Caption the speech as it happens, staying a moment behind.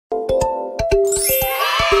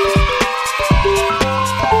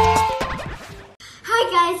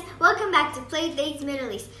to Playthings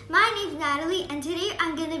Middle East. My name's Natalie and today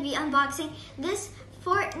I'm going to be unboxing this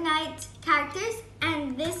Fortnite characters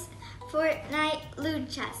and this Fortnite loot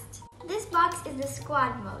chest. This box is the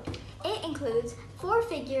squad mode. It includes 4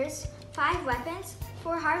 figures, 5 weapons,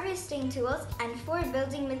 4 harvesting tools, and 4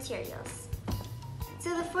 building materials.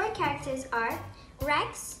 So the 4 characters are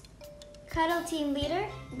Rex, Cuddle Team Leader,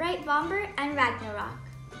 Brite Bomber, and Ragnarok.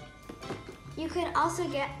 You can also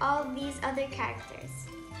get all these other characters.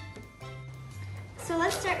 So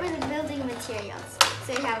let's start with the building materials.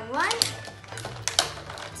 So you have 1,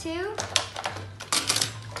 2,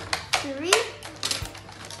 3,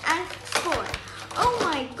 and 4. Oh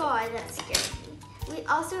my god, that scared me. We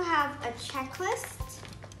also have a checklist.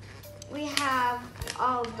 We have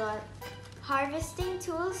all the harvesting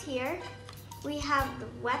tools here. We have the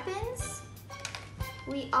weapons.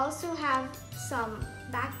 We also have some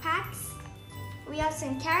backpacks. We have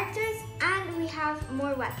some characters and we have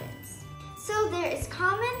more weapons. So there is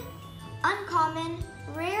common, uncommon,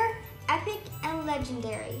 rare, epic, and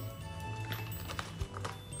legendary.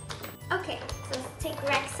 Okay, so let's take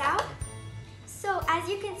Rex out. So as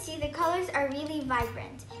you can see, the colors are really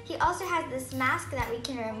vibrant. He also has this mask that we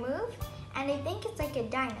can remove, and I think it's like a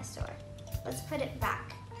dinosaur. Let's put it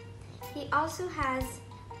back. He also has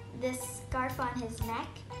this scarf on his neck,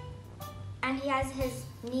 and he has his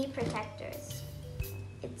knee protectors.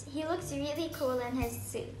 He looks really cool in his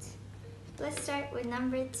suit. Let's start with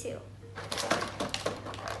number 2.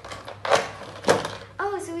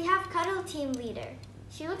 Oh, so we have Cuddle Team Leader.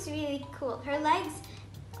 She looks really cool. Her legs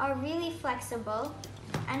are really flexible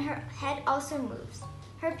and her head also moves.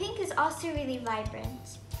 Her pink is also really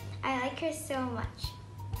vibrant. I like her so much.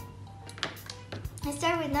 Let's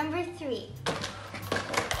start with number 3.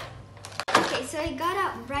 Okay, so I got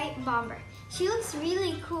out Brite Bomber. She looks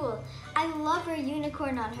really cool. I love her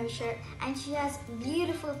unicorn on her shirt and she has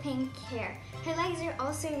beautiful pink hair. Her legs are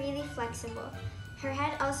also really flexible. Her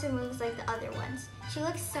head also moves like the other ones. She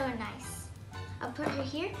looks so nice. I'll put her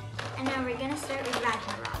here and now we're gonna start with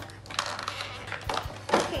Ragnarok.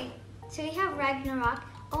 Okay, so we have Ragnarok.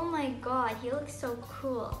 Oh my god, he looks so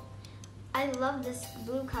cool. I love this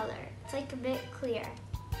blue color. It's like a bit clear.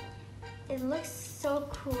 It looks so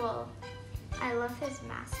cool. I love his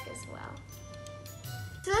mask as well.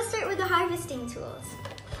 So let's start with the harvesting tools.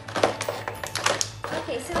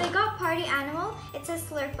 Okay, so I got Party Animal. It says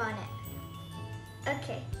Slurp on it.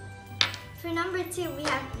 Okay. For number 2, we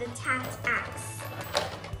have the Tact Axe.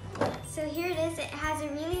 So here it is. It has a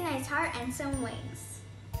really nice heart and some wings.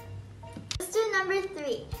 Let's do number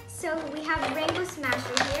 3. So we have Rainbow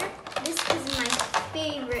Smasher here. This is my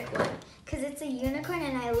favorite one because it's a unicorn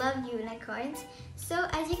and I love unicorns. So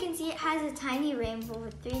as you can see, it has a tiny rainbow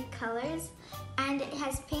with 3 colors and it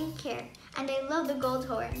has pink hair and I love the gold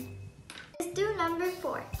horn. Let's do number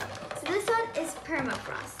 4. So this one is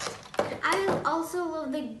Permafrost. I also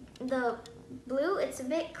love the blue. It's a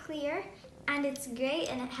bit clear and it's gray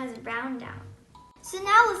and it has brown down. So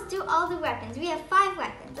now let's do all the weapons. We have 5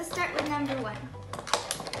 weapons. Let's start with number 1.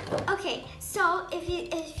 Okay, so if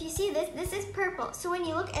you see this is purple. So when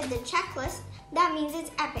you look at the checklist, that means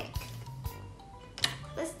it's epic.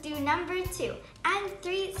 Let's do number 2 and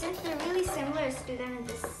 3. Since they're really similar, let's do them in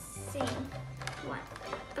the same one.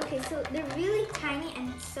 Okay, so they're really tiny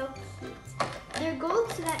and so cute. They're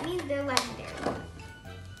gold, so that means they're legendary.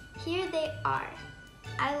 Here they are.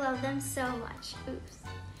 I love them so much. Oops.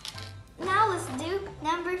 Now let's do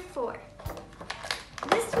number 4.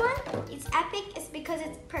 This one is epic. It's because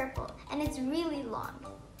it's purple and it's really long.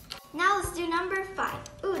 Now let's do number 5.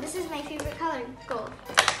 Ooh, this is my favorite color, gold.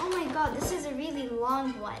 Oh my god, this is a really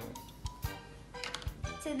long one.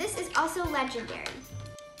 So this is also legendary.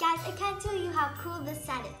 Guys, I can't tell you how cool this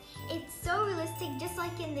set is. It's so realistic, just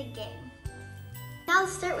like in the game. Now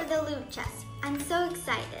let's start with the loot chest. I'm so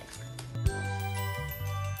excited.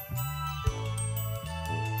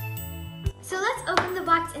 So let's open the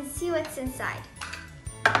box and see what's inside.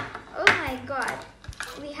 Oh my god.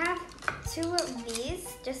 We have 2 of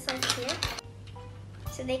these, just like here.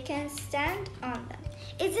 So they can stand on them.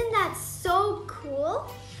 Isn't that so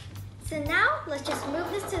cool? So now let's just move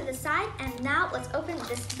this to the side and now let's open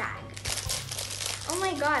this bag. Oh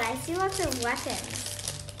my god, I see lots of weapons.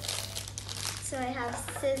 So I have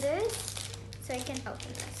scissors, so I can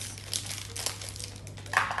open this.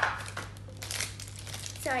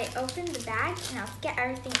 So I opened the bag and I'll get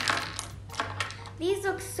everything out. These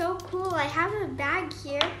look so cool. I have a bag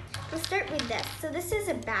here. We'll start with this. So this is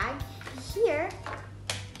a bag. Here,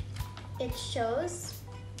 it shows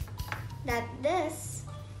that this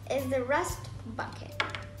is the rust bucket.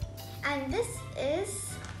 And this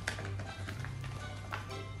is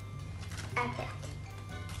epic.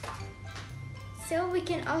 So we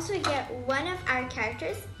can also get one of our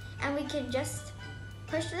characters and we can just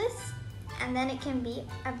push this and then it can be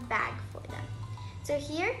a bag for them. So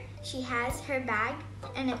here she has her bag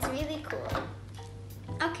and it's really cool.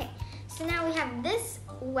 Okay, so now we have this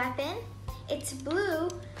weapon. It's blue,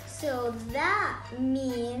 so that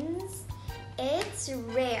means it's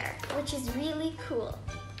rare, which is really cool.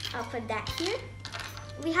 I'll put that here.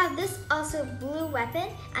 We have this also blue weapon,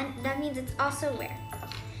 and that means it's also rare.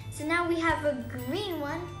 So now we have a green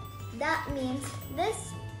one. That means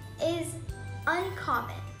this is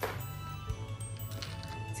uncommon.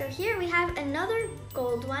 So here we have another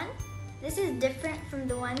gold one. This is different from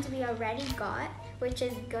the ones we already got, which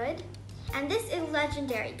is good. And this is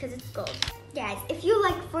legendary because it's gold. Guys, if you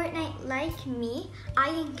like Fortnite like me, I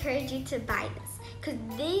encourage you to buy this because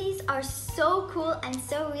these are so cool and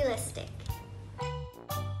so realistic.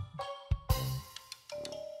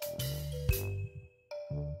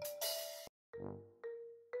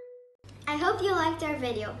 I hope you liked our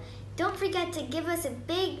video. Don't forget to give us a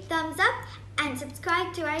big thumbs up and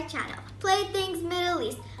subscribe to our channel, Playthings Middle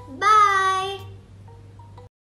East. Bye!